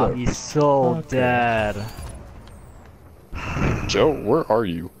 Oh, mother- he's so Okay. dead. Joe, where are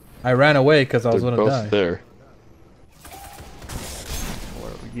you? I ran away because I was They're gonna both die. there. Or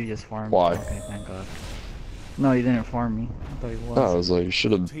you just farmed. Why? Okay, thank God. No, you didn't farm me. I thought he was. Oh, I was like, you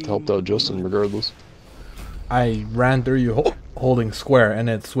should have helped out Justin regardless. I ran through you holding square and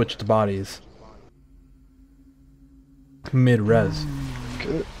it switched bodies. Mid-res.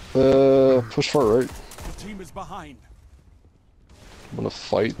 Okay. Push far right. Your team is behind. I'm gonna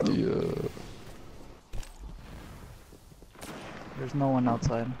fight the, There's no one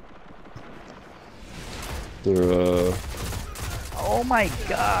outside. they're, Oh my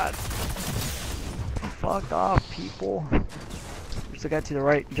God! Fuck off, people. There's a guy to the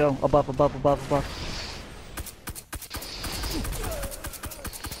right. Joe, above.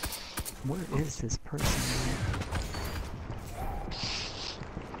 Where is this person, man?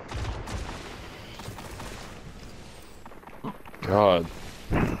 God.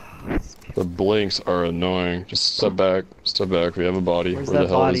 The blinks are annoying. Just step back, we have a body. Where's Where that the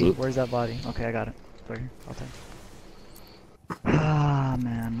hell body? is it? Where's that body? Okay, I got it. Right here. I'll take it. Ah,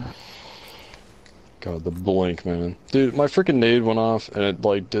 man. God, the blink, man. Dude, my freaking nade went off and it,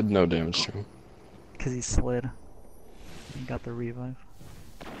 like, did no damage to him. Cause he slid. He got the revive.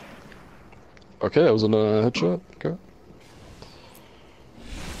 Okay, that was a headshot. Okay.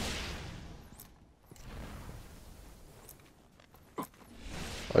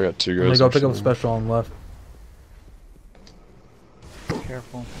 I got 2 I'm guys. gonna go pick up a actually. special on left.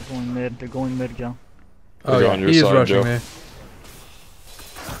 Careful. They're going mid. They're going mid, Joe. Oh They're yeah, on your he's side, rushing Joe. me.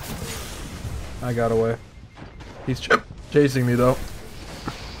 I got away. He's chasing me though.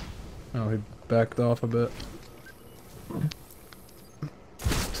 Oh, he backed off a bit.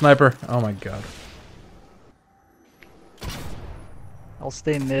 Sniper! Oh my God. I'll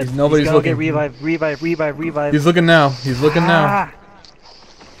stay mid. Nobody's He's gonna looking. get revive. He's looking now. He's looking now. Ah!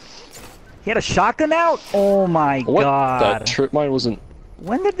 He had a shotgun out? Oh my What? God. That trip mine wasn't.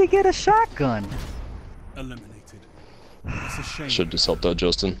 When did they get a shotgun? Eliminated. It's a shame. Should just helped out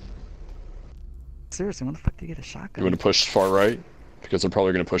Justin. Seriously, when the fuck do you get a You shotgun? want to push far right? Because they're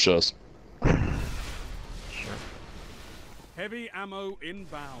probably going to push us. Sure. Heavy ammo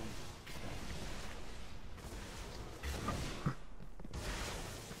inbound.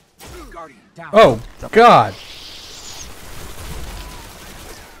 Guardian down. Oh, God.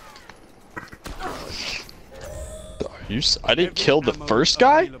 I didn't kill the first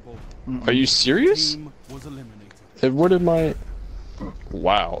guy? Are you serious? Team was eliminated. And what did my...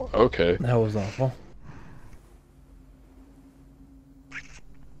 Wow, okay. That was awful.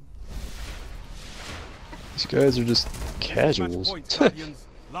 These guys are just Match casuals. point, Guardians.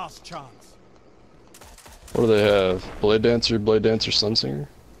 Last chance. What do they have? Blade Dancer, Sunsinger?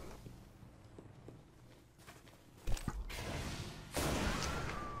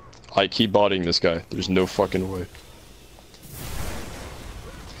 I keep botting this guy. There's no fucking way.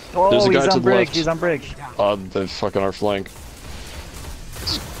 Oh, There's a guy he's to on the bridge. left. He's on bridge. They're fucking our flank.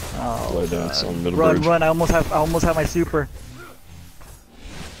 Oh, Blade Dance on middle run, bridge. run! I almost have my super.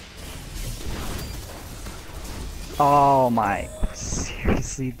 Oh my!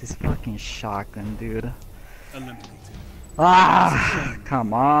 Seriously, this fucking shotgun, dude. Eliminated. Ah!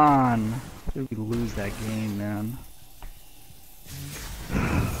 Come on! Did we lose that game, man?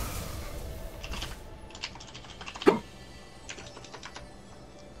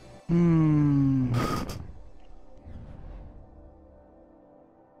 Hmm.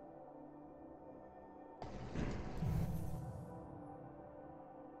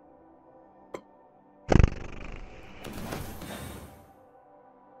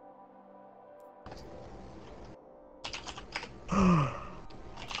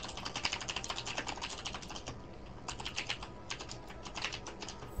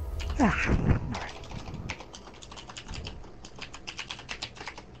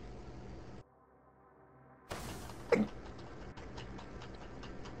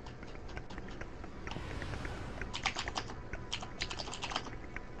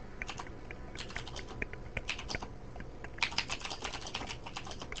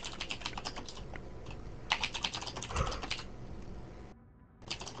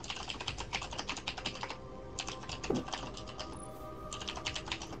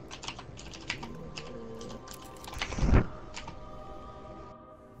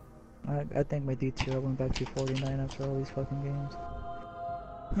 I think my D2 went back to 49 after all these fucking games.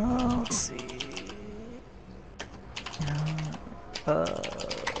 Oh, let's see.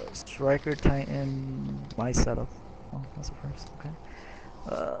 Striker Titan, my setup. Oh, that's the first. Okay.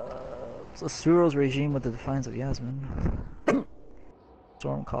 So Suro's regime with the Defiance of Yasmin.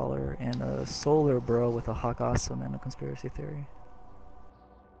 Stormcaller and a Solar Bro with a Hawk Awesome and a Conspiracy Theory.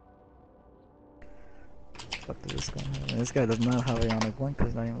 Fuck does this guy have? And this guy does not have Ionic Blink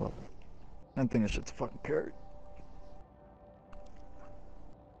because not even level. I think this shit's fucking carried.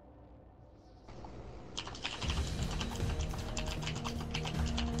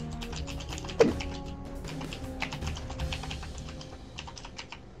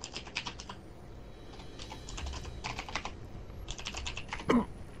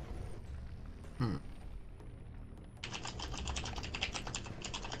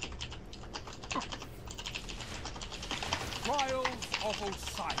 Trials of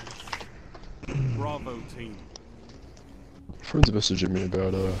Osiris. Bravo team. Friends messaging me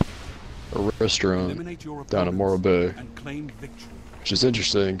about a restaurant Eliminate your down in opponents Morro Bay, and claim victory. which is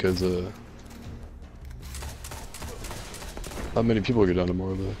interesting because not many people get down to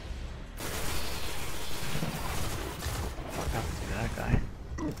Morro Bay. What happened to that guy?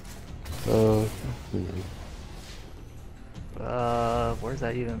 You know. Where's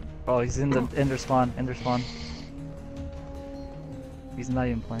that even? Oh, he's in the ender spawn. He's not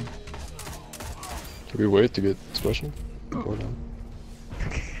even playing. Can we wait to get special? Or not?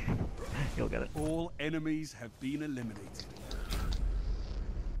 You'll get it. All enemies have been eliminated.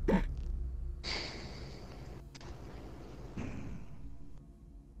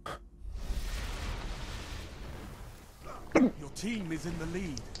 Your team is in the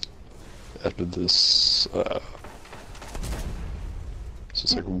lead. After this, it's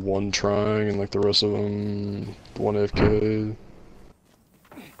just like one trying and like the rest of them, one AFK.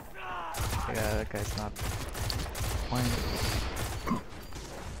 Yeah, that guy's not playing.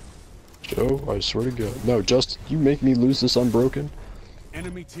 Joe, I swear to God. No, just you make me lose this unbroken.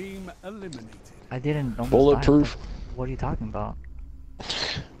 Enemy team eliminated. I didn't almost Bulletproof. die. What are you talking about?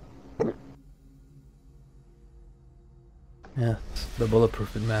 Yeah, the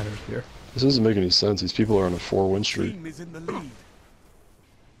bulletproof it matters here. This doesn't make any sense. These people are on a 4-win streak. Team is in the lead.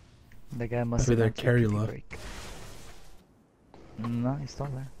 The guy must Maybe have they're gone to carry pee left. break. No, he's still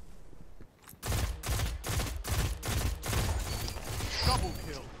there.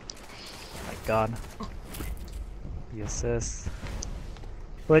 god. The assist.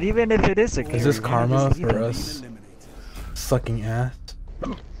 But even if it is a carry, Is this karma just for even- us sucking ass?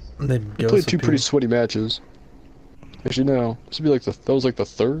 They We played two pretty sweaty matches. Actually, no. This would be like that was like the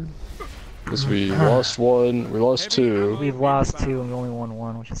third. Because we lost one, we lost two. We've lost 2 and we only won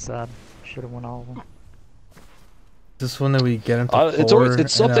 1, which is sad. Should have won all of them. This one that we get into It's 4 always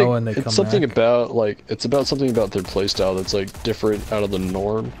it's something and they come it's something back. about like it's about something about their playstyle that's like different out of the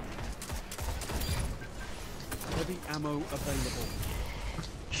norm. Heavy ammo available.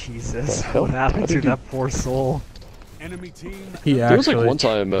 Jesus, hell? what happened How to did you- that poor soul? Enemy team. He There was actually, like one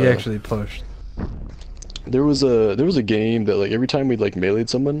time he actually pushed. there was a game that like every time we like meleeed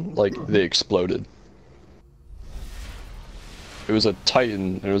someone, like they exploded. It was a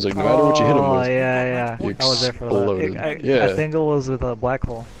Titan, and it was like no matter what you hit him Oh, with. yeah, you I was there for that. exploded. I Yeah. think it was with a black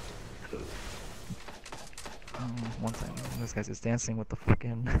hole. One time, this guy's just dancing with the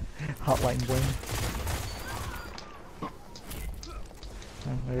fucking hotline bling.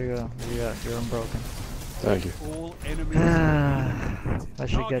 Oh, there you go. You're unbroken. Thank you. All enemies I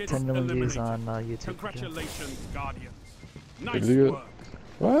should get 10 million views on YouTube. Congratulations, Guardians. Nice Pretty good. work.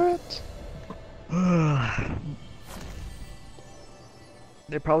 What?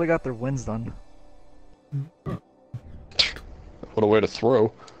 They probably got their wins done. What a way to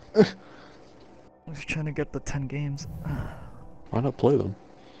throw. I'm just trying to get the 10 games. Why not play them?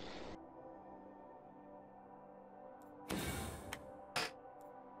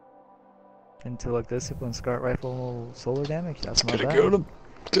 Into like discipline, SCART rifle, solar damage. That's not Gonna bad.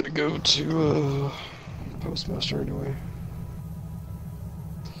 go to Postmaster anyway.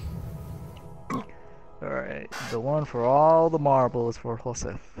 Alright, the one for all the marbles for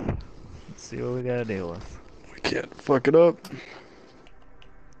Josef. Let's see what we gotta deal with. We can't fuck it up.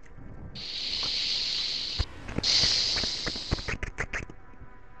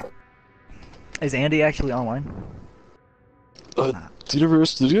 Is Andy actually online? Did you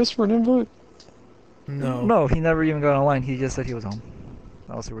ask for an invite? No. No, he never even got online. He just said he was home.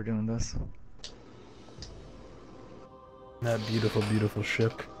 Also, we're doing this. That beautiful, beautiful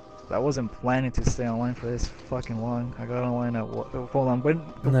ship. I wasn't planning to stay online for this fucking long. I got online at what? Hold on, when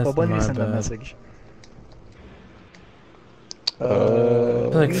That's did you my send that bad. message?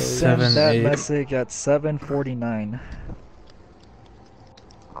 Like You 7, sent that 8. message at 7:49.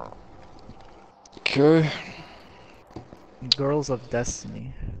 Okay. Girls of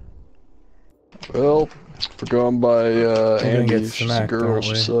Destiny. Well, we're going by gonna Andy. get She's a smacked, girl. aren't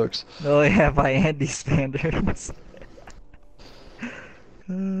She we? sucks. Oh yeah, by Andy standards.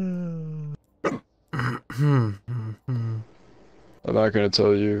 I'm not gonna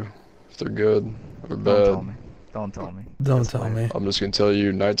tell you if they're good or Don't bad. tell me. Don't tell me. Don't That's tell fine. me. I'm just gonna tell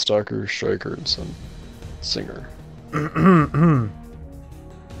you Night Stalker, Striker, and some singer.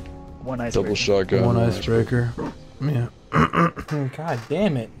 One icebreaker. Double shotgun. One icebreaker. Yeah. God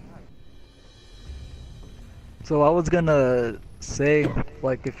damn it. So I was gonna say,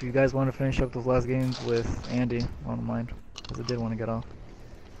 like, if you guys want to finish up those last games with Andy, I don't mind, because I did want to get off.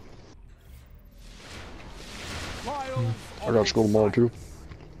 I got school tomorrow too.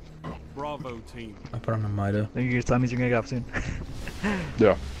 Bravo team. I put on a Mida. Then that means you're gonna get off soon.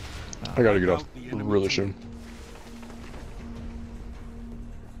 Yeah, I gotta get Wipe off out the enemy really team. soon.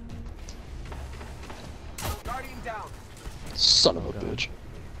 Son of a bitch.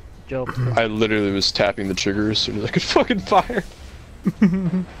 Joe, I literally was tapping the trigger as soon as I could fucking fire.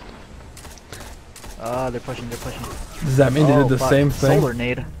 they're pushing. Does that mean they did the fuck. same thing? Solar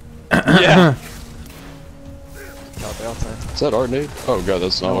nade. Yeah. No, they're outside. Is that our nade? Oh god,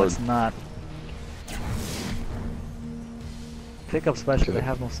 that's not No, hard. it's not. Pick up special. Okay. They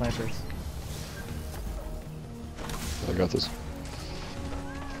have no snipers. I got this.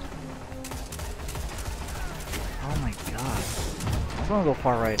 Oh my god. I'm gonna go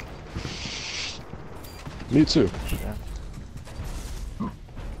far right. Me too. Yeah.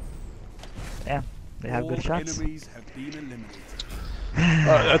 Yeah, they have good All shots. enemies have been eliminated.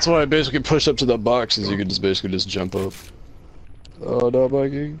 That's why I basically pushed up to the box, is you could just basically just jump up. Oh no,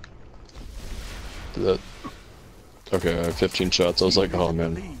 Mikey. Do that. Okay, I have 15 shots. I was like, oh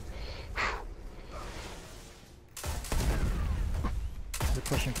man. They're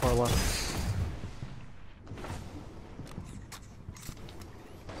pushing far left.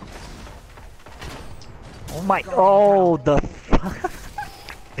 Oh my! Oh, the fuck!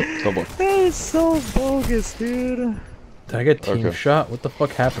 Come on. That is so bogus, dude. Did I get team Okay. shot? What the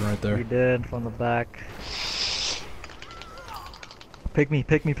fuck happened right We there? did from the back. Pick me!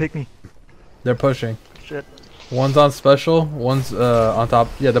 They're pushing. Shit. One's on special, one's on top.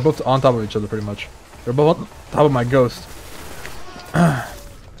 Yeah, they're both on top of each other pretty much. They're both on top of my ghost.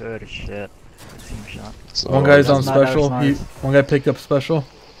 Good shit. team shot. One guy's on That's not special. ours. One guy picked up special.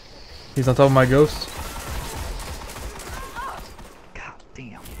 He's on top of my ghost. God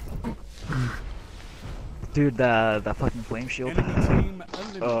damn. Dude, that fucking flame shield. Enemy team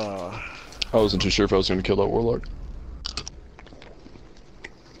eliminated. I wasn't too sure if I was gonna kill that warlock.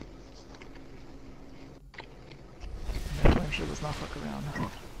 That flame shield does not fuck around.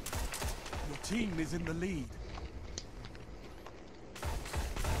 Your team is in the lead.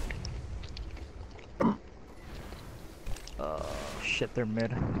 Shit, they're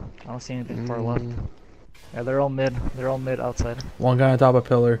mid. I don't see anything far left. Yeah, they're all mid. They're all mid outside. One guy on top of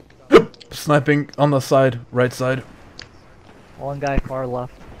pillar. Sniping on the side, right side. One guy far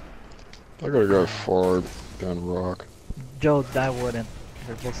left. I gotta go far down rock. Joe, I wouldn't.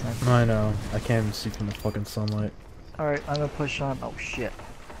 They're both sniping. I know. I can't even see from the fucking sunlight. Alright, I'm gonna push on. Oh shit.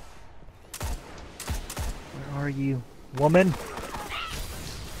 Where are you? Woman?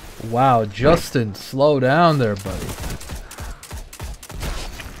 Wow, Justin, slow down there, buddy.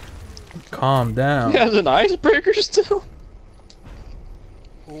 Calm down. He has an icebreaker still?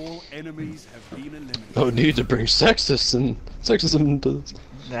 All enemies have been eliminated. No need to bring sexism into this.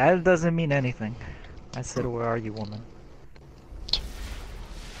 That doesn't mean anything. I said, where are you, woman?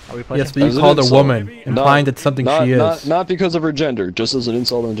 Are we pushing? Yes, but you As an called her insult. woman, implying that something she is. Not because of her gender, just as an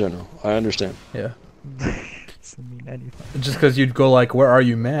insult in general. I understand. Yeah. Doesn't mean anything. Just because you'd go like, where are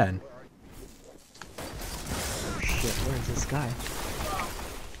you, man? Oh shit, where is this guy?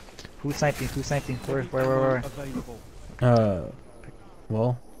 Who's sniping? Who's sniping? Where? Available.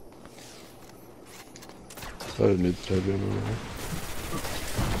 Well. I didn't need to type in over there.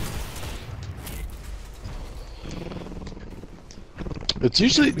 It's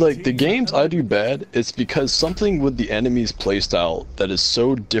usually, like, the games I do bad, it's because something with the enemy's playstyle that is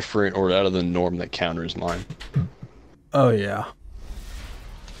so different or out of the norm that counters mine. Oh, yeah.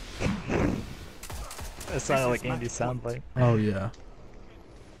 That sounded like Andy's soundbite. Oh, yeah.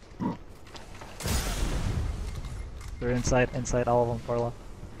 They're inside all of them, far left.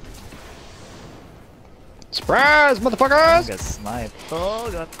 Surprise, I motherfuckers! got sniped. Oh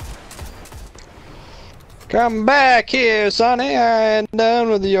god. Come back here, Sonny, I ain't done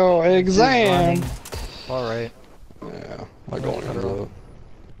with your exam. Alright. Yeah, I'm going in low.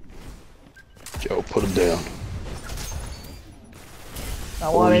 Joe, put him down. I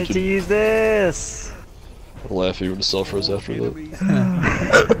Or wanted you to could- use this! I'll laugh if you were to sell for us All after that. enemies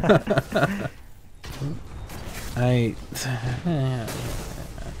I.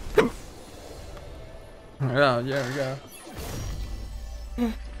 Oh, there we go.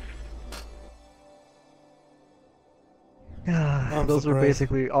 Those were surprised.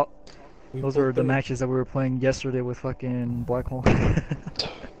 basically all. Those were the matches that we were playing yesterday with fucking Black Hole.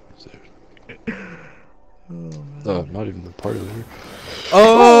 Oh, not even the party leader.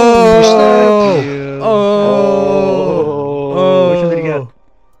 Oh! Which one did you get?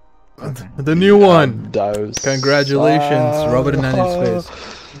 Okay. The new one. Dives. Congratulations. Rub it in Andy's face.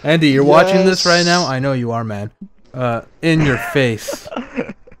 Andy, you're watching this right now? I know you are, man. In your face.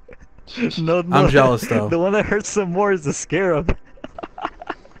 No, I'm jealous, though. The one that hurts some more is the Scarab.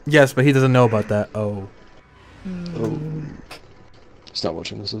 Yes, but he doesn't know about that. Oh. Oh. He's not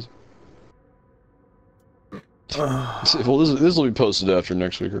watching this, is he? Well, this will be posted after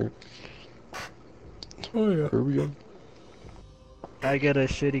next week, right? Oh, yeah. Where are we going? I get a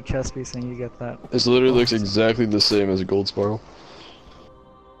shitty chest piece and you get that. This literally looks exactly the same as a gold spiral.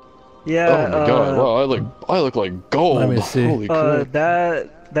 Yeah. Oh my god! Wow, I look like gold. Let me see. Holy crap!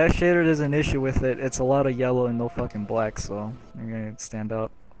 That shader is an issue with it. It's a lot of yellow and no fucking black, so you're gonna stand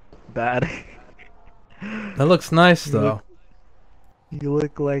out bad. That looks nice, though. You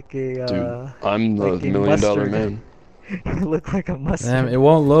look like a Dude, I'm the like a $1 million mustard. man. You look like a mustard. Damn, it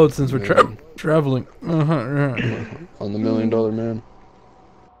won't load since we're Man. traveling. I'm the $1 million man.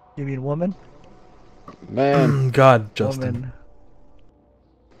 You mean woman? Man, God, Justin. Woman.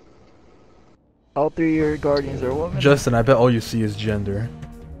 All three of your guardians are women. Justin, I bet all you see is gender.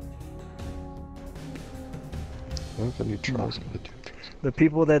 what if I need trials? Gonna do? The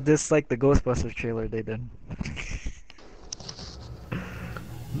people that dislike the Ghostbusters trailer, they did.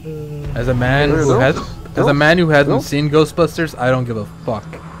 As a man who hasn't seen Ghostbusters, I don't give a fuck.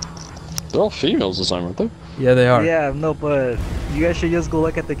 They're all females this time, aren't they? Yeah, they are. Yeah, no, but you guys should just go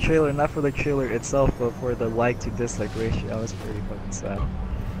look at the trailer, not for the trailer itself, but for the like to dislike ratio. That was pretty fucking sad.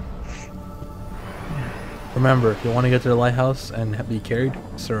 Remember, if you want to get to the lighthouse and be carried,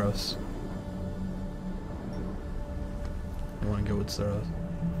 Suros. You want to go with Suros.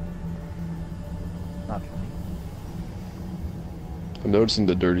 Not funny. I'm noticing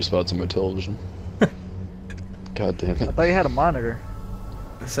the dirty spots on my television. God damn I it. thought you had a monitor.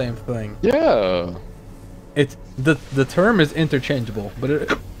 the same thing. Yeah. It's the term is interchangeable, but it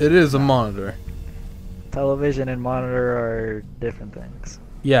is a monitor. Television and monitor are different things.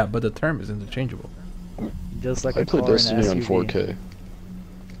 Yeah, but the term is interchangeable. Just like I a play car Destiny and on SUV. 4K.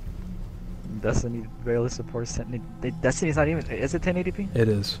 Destiny barely supports 10. Destiny's not even. Is it 1080p? It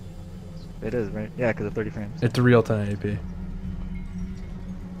is. It is, right? Yeah, because of 30 frames. It's a real 1080p.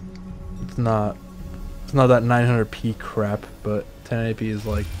 It's not that 900p crap, but 1080p is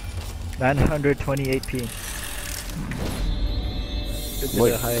like 928p. Is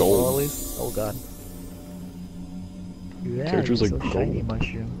Like it a high gold. quality? Oh god. Yeah, Characters you're like so shiny, gold.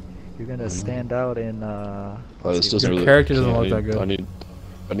 mushroom. You're gonna stand out in This doesn't Your really. character doesn't look I that need- good.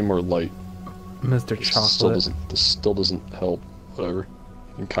 I need more light. Mr. This still doesn't help. Whatever.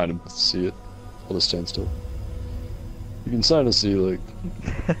 You can kind of see it. I'll just stand still. You can kind of see like.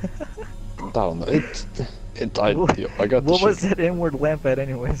 I don't know. I got the What was shit. that inward lamp at,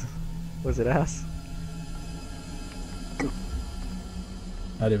 anyways? Was it ass?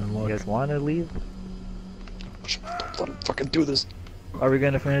 I didn't even You look. guys want to leave? Don't let him fucking do this. Are we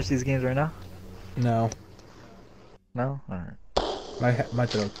gonna finish these games right now? No, No. All right. my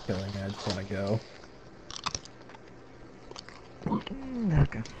throat's killing me. I just want to go.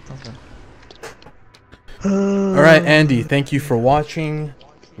 Okay. Sounds good. All right, Andy. Thank you for watching.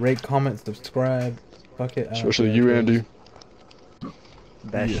 Rate, comment, subscribe. Fuck it. I don't Especially care. you, Andy.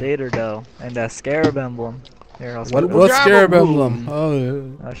 That Yeah. shader though, and that scarab emblem. Here, I'll What's Scarab Gabagool. Emblem? Oh.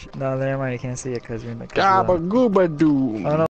 no, never mind. You can't see it because you're in the. Gabba gooba doo. Oh no.